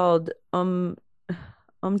this called Gemerlami.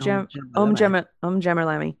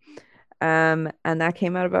 And that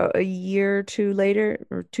came out about a year or two later,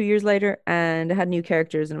 or 2 years later, and it had new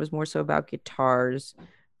characters, and it was more so about guitars,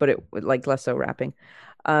 but it like less so rapping.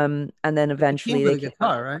 And then eventually they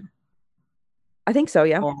guitar, right? I think so,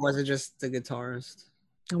 yeah. Or was it just the guitarist?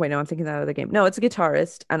 Oh, wait, no, I'm thinking that other game. No, it's a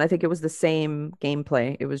guitarist, and I think it was the same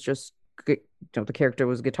gameplay. It was just, the character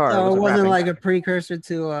was guitar. So it wasn't like a precursor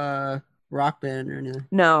to Rock Band or anything?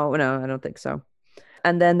 No, I don't think so.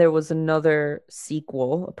 And then there was another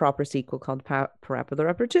sequel, a proper sequel called Parappa the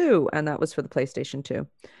Rapper 2, and that was for the PlayStation 2.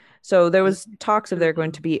 So there was talks of there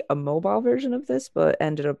going to be a mobile version of this, but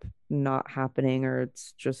ended up not happening, or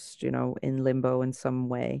it's just, in limbo in some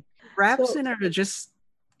way. Raps in are just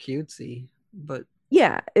cutesy, but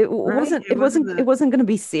yeah, it wasn't going to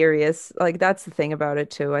be serious. Like, that's the thing about it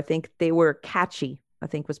too. I think they were catchy, I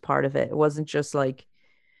think was part of it. It wasn't just like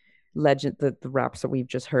legend, the raps that we've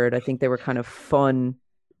just heard. I think they were kind of fun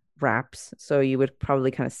raps. So you would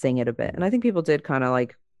probably kind of sing it a bit. And I think people did kind of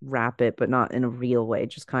like rap it, but not in a real way,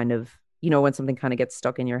 just kind of, when something kind of gets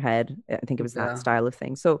stuck in your head. I think it was that style of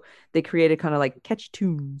thing. So they created kind of like catchy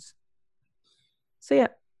tunes. So yeah.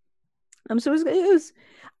 So it was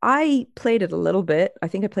I played it a little bit. I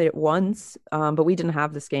think I played it once, but we didn't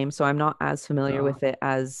have this game, so I'm not as familiar with it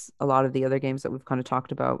as a lot of the other games that we've kind of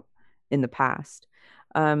talked about in the past.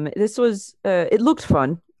 This was it looked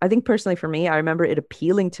fun. I think personally for me, I remember it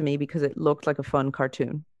appealing to me because it looked like a fun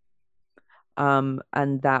cartoon.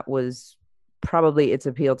 And that was probably its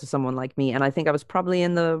appeal to someone like me. And I think I was probably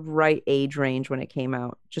in the right age range when it came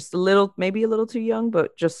out. Just maybe a little too young,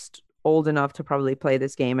 but just old enough to probably play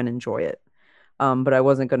this game and enjoy it. But I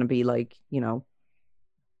wasn't going to be like,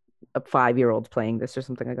 a 5-year-old playing this or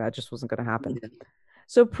something like that. It just wasn't going to happen. Yeah.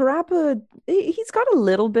 So Parappa, he's got a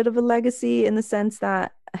little bit of a legacy in the sense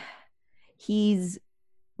that he's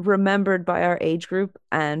remembered by our age group,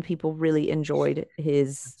 and people really enjoyed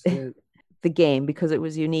the game because it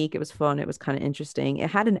was unique, it was fun, it was kind of interesting. It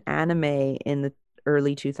had an anime in the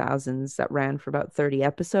early 2000s that ran for about 30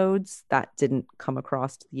 episodes that didn't come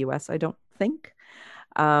across to the US, I don't think.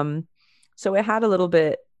 So it had a little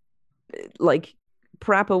bit, like,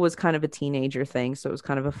 Parappa was kind of a teenager thing, so it was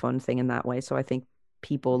kind of a fun thing in that way. So I think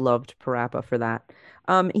people loved Parappa for that.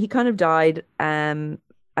 He kind of died.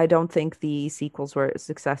 I don't think the sequels were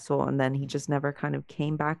successful, and then he just never kind of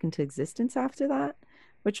came back into existence after that,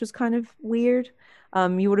 which was kind of weird.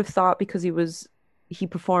 You would have thought because he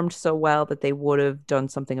performed so well that they would have done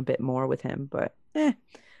something a bit more with him, but I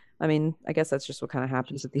mean, I guess that's just what kind of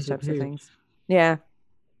happens with these types of things. Yeah.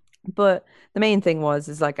 But the main thing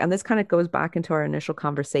is like, and this kind of goes back into our initial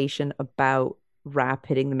conversation about rap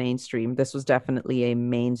hitting the mainstream. This was definitely a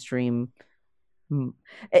mainstream,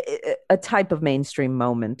 a type of mainstream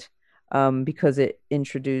moment, because it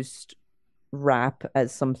introduced rap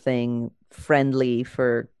as something friendly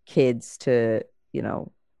for kids to,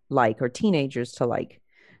 like, or teenagers to like.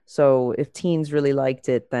 So if teens really liked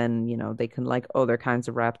it, then, they can like other kinds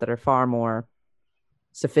of rap that are far more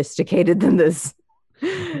sophisticated than this.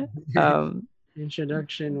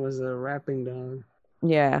 Introduction was a rapping dog.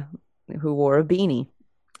 Yeah, who wore a beanie,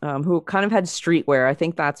 who kind of had streetwear. I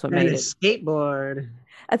think that's what made it. Skateboard.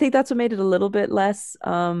 I think that's what made it a little bit less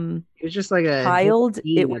it was just like a child.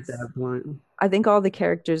 It was at that point. I think all the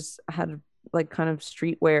characters had like kind of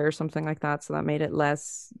streetwear or something like that, so that made it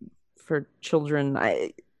less for children.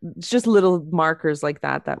 It's just little markers like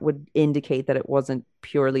that would indicate that it wasn't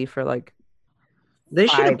purely for like. They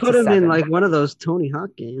should have put him in like one of those Tony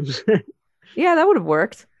Hawk games. Yeah, that would have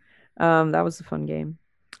worked. That was a fun game.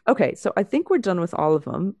 Okay, so I think we're done with all of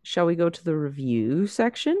them. Shall we go to the review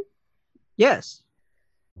section? Yes.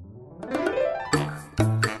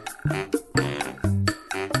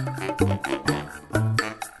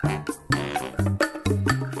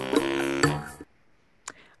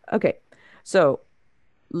 Okay, so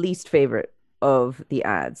least favorite of the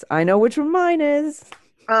ads. I know which one mine is.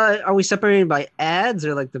 Are we separated by ads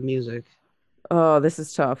or like the music? Oh, this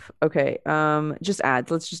is tough. Okay, just ads.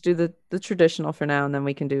 Let's just do the traditional for now, and then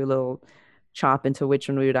we can do a little chop into which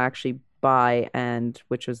one we would actually buy and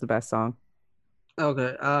which was the best song.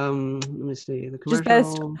 Okay. Let me see. The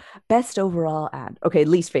commercial. Just best overall ad. Okay,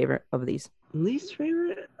 least favorite of these. Least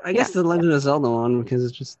favorite? I guess the Legend of Zelda one,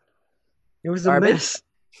 because it was a mess.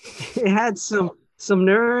 It had some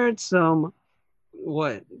nerds, some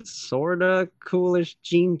sorta coolish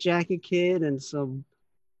jean jacket kid, and some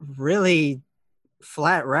really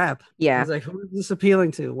flat rap. Yeah. I was like, who is this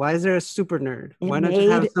appealing to? Why is there a super nerd? Why not just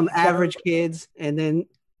have some average kids and then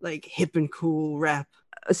like hip and cool rap?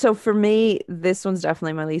 So for me, this one's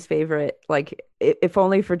definitely my least favorite. Like, if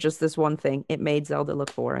only for just this one thing, it made Zelda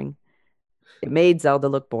look boring. It made Zelda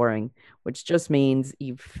look boring, which just means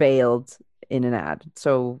you failed in an ad.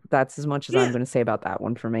 So that's as much as I'm going to say about that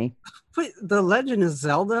one for me. But The Legend of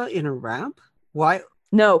Zelda in a rap? Why?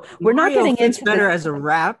 No, we're not getting into better as a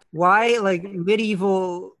rap. Why like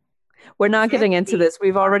medieval? We're not getting into this.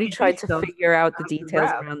 We've already tried to figure out the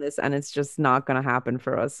details around this, and it's just not going to happen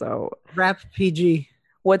for us. So rap PG.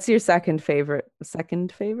 What's your second favorite?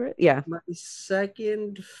 Second favorite? Yeah. My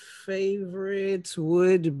second favorite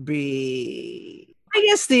would be, I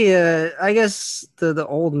guess the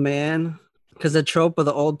old man, because the trope of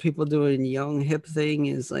the old people doing young hip thing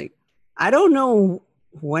is like, I don't know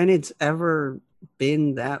when it's ever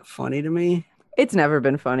been that funny to me. It's never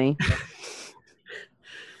been funny.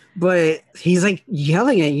 But he's like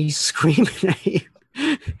yelling at you, screaming at you.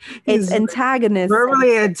 It's antagonistic.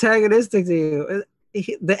 Verbally antagonistic to you.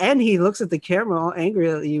 The end, he looks at the camera all angry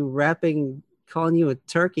at you, rapping, calling you a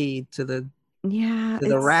turkey to the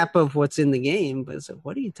rap of what's in the game. But it's like,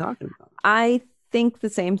 what are you talking about? I think the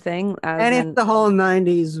same thing. It's the whole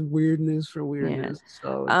 90s weirdness for weirdness. Yeah.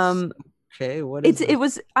 So okay, what is it?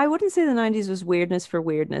 Was, I wouldn't say the 90s was weirdness for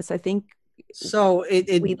weirdness. I think so.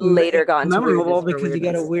 We later got into memorable because you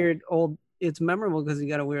got a weird old. It's memorable because you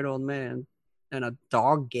got a weird old man and a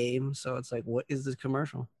dog game. So it's like, what is this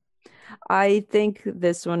commercial? I think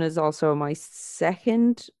this one is also my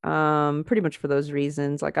second, pretty much for those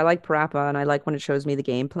reasons. Like, I like Parappa and I like when it shows me the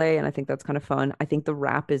gameplay, and I think that's kind of fun. I think the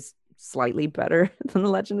rap is slightly better than the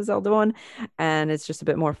Legend of Zelda one, and it's just a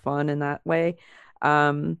bit more fun in that way.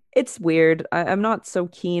 It's weird. I'm not so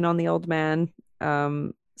keen on the old man.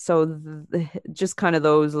 So just kind of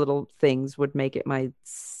those little things would make it my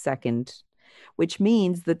second, which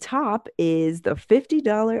means the top is the $50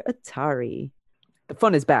 Atari. The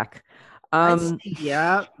fun is back.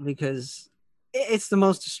 Yeah, because it's the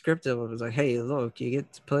most descriptive. It was like, hey, look, you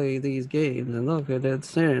get to play these games, and look at that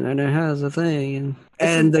stand, and it has a thing,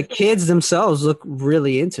 and the kids themselves look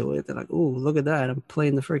really into it. They're like, "Ooh, look at that! I'm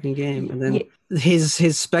playing the freaking game." And then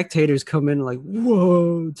his spectators come in like,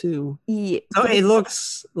 "Whoa!" too. Yeah. So it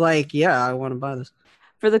looks like, yeah, I want to buy this.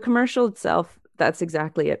 For the commercial itself, that's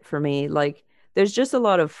exactly it for me. Like, there's just a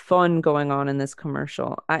lot of fun going on in this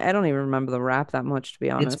commercial. I don't even remember the rap that much, to be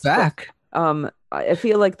honest. It's back. But, I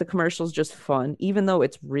feel like the commercial's just fun, even though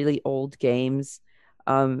it's really old games.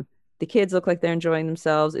 The kids look like they're enjoying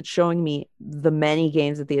themselves. It's showing me the many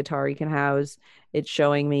games that the Atari can house. It's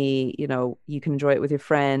showing me, you can enjoy it with your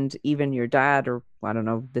friend, even your dad, or I don't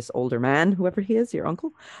know, this older man, whoever he is, your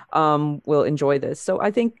uncle, will enjoy this. So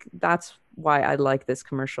I think that's why I like this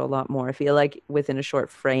commercial a lot more. I feel like within a short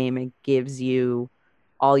frame, it gives you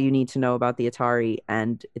all you need to know about the Atari,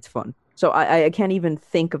 and it's fun. So I can't even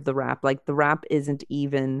think of the rap. Like the rap isn't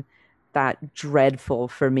even that dreadful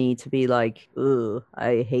for me to be like, ugh,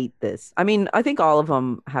 I hate this. I mean, I think all of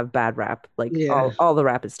them have bad rap. Like all the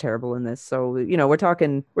rap is terrible in this. So, you know, we're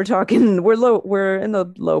in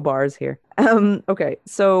the low bars here. Okay.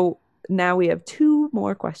 So now we have 2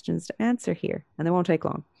 more questions to answer here, and they won't take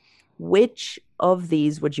long. Which of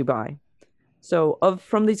these would you buy? So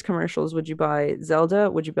from these commercials, would you buy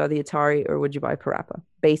Zelda, would you buy the Atari, or would you buy Parappa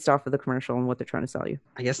based off of the commercial and what they're trying to sell you?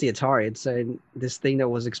 I guess the Atari. It's saying this thing that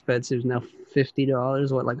was expensive is now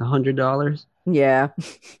 $50. What, like $100? Yeah.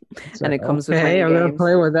 And it comes with many I'm games. gonna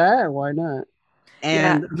play with that. Why not?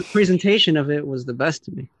 And the presentation of it was the best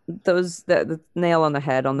to me. The nail on the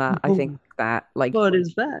head on that. I think that But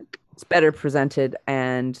it's back. It's better presented,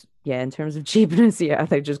 and yeah, in terms of cheapness,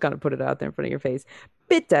 they just kind of put it out there in front of your face.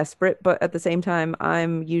 Bit desperate, but at the same time,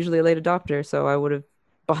 I'm usually a late adopter, so I would have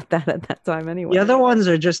bought that at that time anyway. The other ones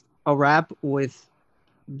are just a wrap with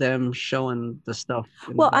them showing the stuff.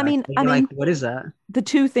 Well, I mean, what is that? The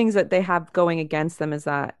 2 things that they have going against them is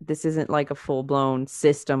that this isn't like a full-blown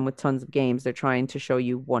system with tons of games. They're trying to show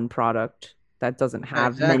you one product that doesn't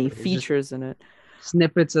have many features in it.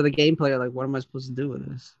 Snippets of the gameplay, like, what am I supposed to do with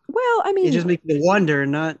this? Well, I mean, it just makes me wonder,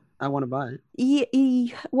 not I want to buy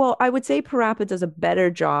it. Well, I would say Parappa does a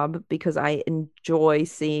better job because I enjoy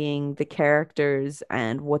seeing the characters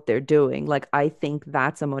and what they're doing. Like, I think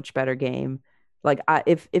that's a much better game. Like,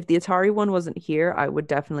 if the Atari one wasn't here, I would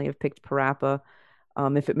definitely have picked Parappa.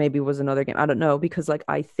 If it maybe was another game, I don't know, because like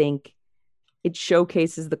I think it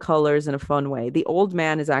showcases the colors in a fun way. The old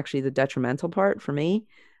man is actually the detrimental part for me.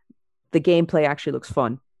 The gameplay actually looks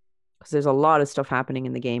fun because there's a lot of stuff happening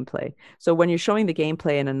in the gameplay. So when you're showing the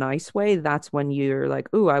gameplay in a nice way, that's when you're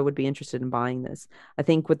like, ooh, I would be interested in buying this. I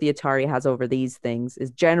think what the Atari has over these things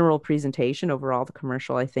is general presentation. Overall, the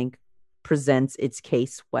commercial, I think, presents its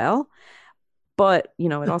case well. But, you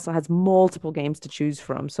know, it also has multiple games to choose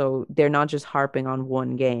from. So they're not just harping on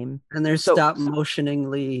one game. And they're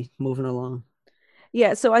stop-motioningly moving along.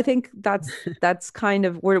 Yeah, so I think that's kind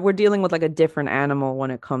of we're dealing with like a different animal when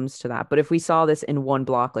it comes to that. But if we saw this in one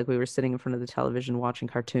block, like we were sitting in front of the television watching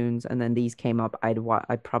cartoons, and then these came up,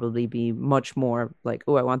 I'd probably be much more like,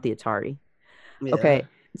 oh, I want the Atari. Yeah. Okay,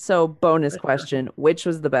 so bonus question: which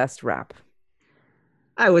was the best rap?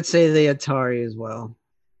 I would say the Atari as well.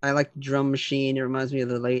 I like the drum machine. It reminds me of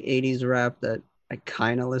the late '80s rap that I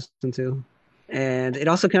kind of listen to, and it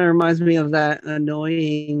also kind of reminds me of that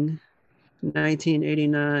annoying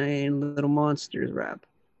 1989 Little Monsters rap.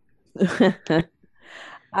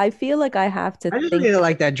 I feel like I have to. I just really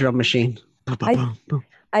like that drum machine.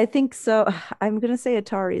 I think so. I'm gonna say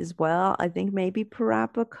Atari as well. I think maybe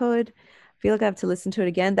Parappa could. I feel like I have to listen to it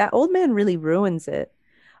again. That old man really ruins it.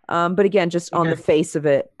 But again, just on the face of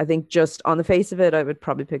it, I think just on the face of it, I would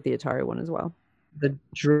probably pick the Atari one as well. The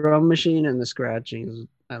drum machine and the scratching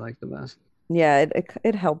I like the best. Yeah,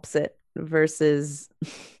 it helps it versus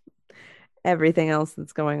everything else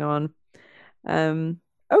that's going on.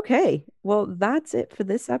 Okay, well, that's it for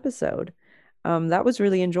this episode. That was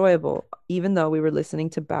really enjoyable, even though we were listening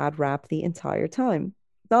to bad rap the entire time.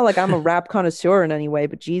 It's not like I'm a rap connoisseur in any way,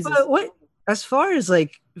 but Jesus. But what, as far as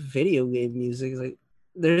like video game music, like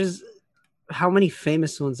there's how many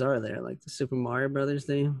famous ones are there? Like the Super Mario Brothers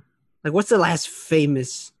theme. Like, what's the last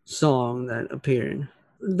famous song that appeared?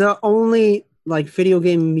 The only like video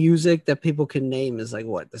game music that people can name is like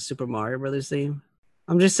what, the Super Mario Brothers theme.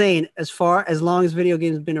 I'm just saying, as long as video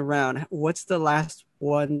games have been around, what's the last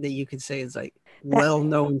one that you could say is like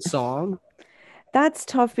well-known song? That's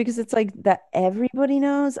tough because it's like that everybody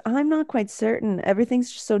knows. I'm not quite certain.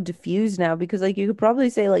 Everything's just so diffused now because like you could probably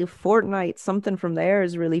say like Fortnite, something from there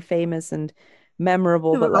is really famous and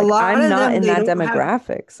memorable, but like I'm not in that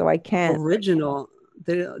demographic, so I can't.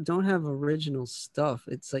 They don't have original stuff.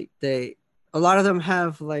 It's like a lot of them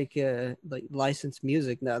have like licensed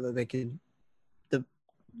music now that they can.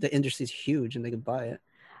 The industry's huge and they can buy it.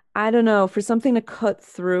 I don't know. For something to cut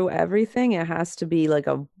through everything, it has to be like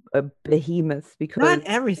a behemoth because not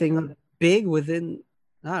everything big within.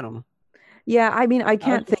 I don't know. Yeah, I mean, I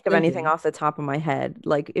can't think of anything off the top of my head.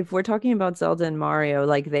 Like, if we're talking about Zelda and Mario,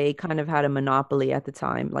 like they kind of had a monopoly at the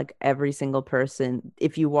time. Like every single person,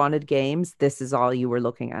 if you wanted games, this is all you were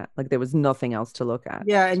looking at. Like there was nothing else to look at.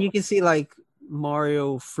 Yeah, and you can see like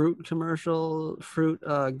Mario fruit commercial,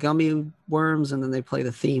 gummy worms, and then they play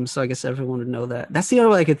the theme. So I guess everyone would know that. That's the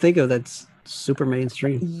only way I could think of that's super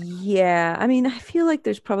mainstream. Yeah, I mean, I feel like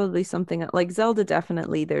there's probably something like Zelda.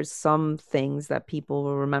 Definitely, there's some things that people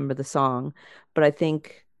will remember the song, but I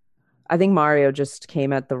think I think Mario just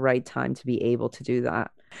came at the right time to be able to do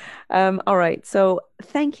that. All right. So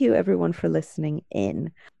thank you everyone for listening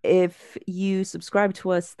in. If you subscribe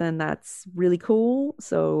to us, then that's really cool.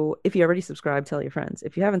 So if you already subscribed, tell your friends.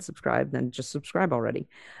 If you haven't subscribed, then just subscribe already.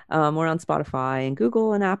 We're on Spotify and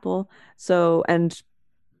Google and Apple. So, and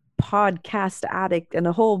Podcast Addict and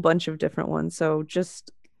a whole bunch of different ones. So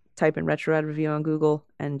just type in Retro Ad Review on Google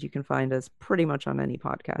and you can find us pretty much on any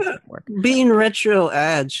podcast network. Being Retro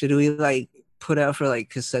Ad, should we like put out for like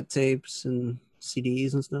cassette tapes and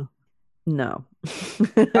CDs and stuff? No.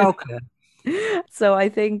 Okay. So I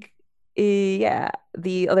think, yeah,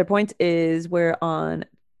 the other point is we're on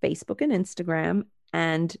Facebook and Instagram,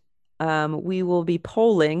 and we will be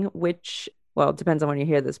polling which, well, it depends on when you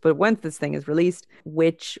hear this, but once this thing is released,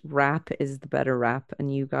 which rap is the better rap,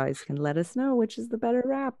 and you guys can let us know which is the better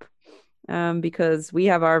rap. Because we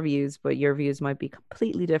have our views, but your views might be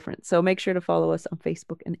completely different. So make sure to follow us on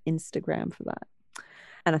Facebook and Instagram for that.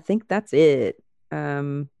 And I think that's it.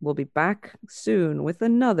 We'll be back soon with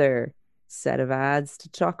another set of ads to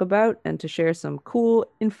talk about and to share some cool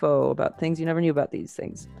info about things you never knew about these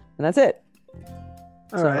things. And that's it.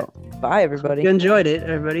 All right. Bye, everybody. You enjoyed it,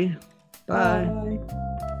 everybody. Bye. Bye.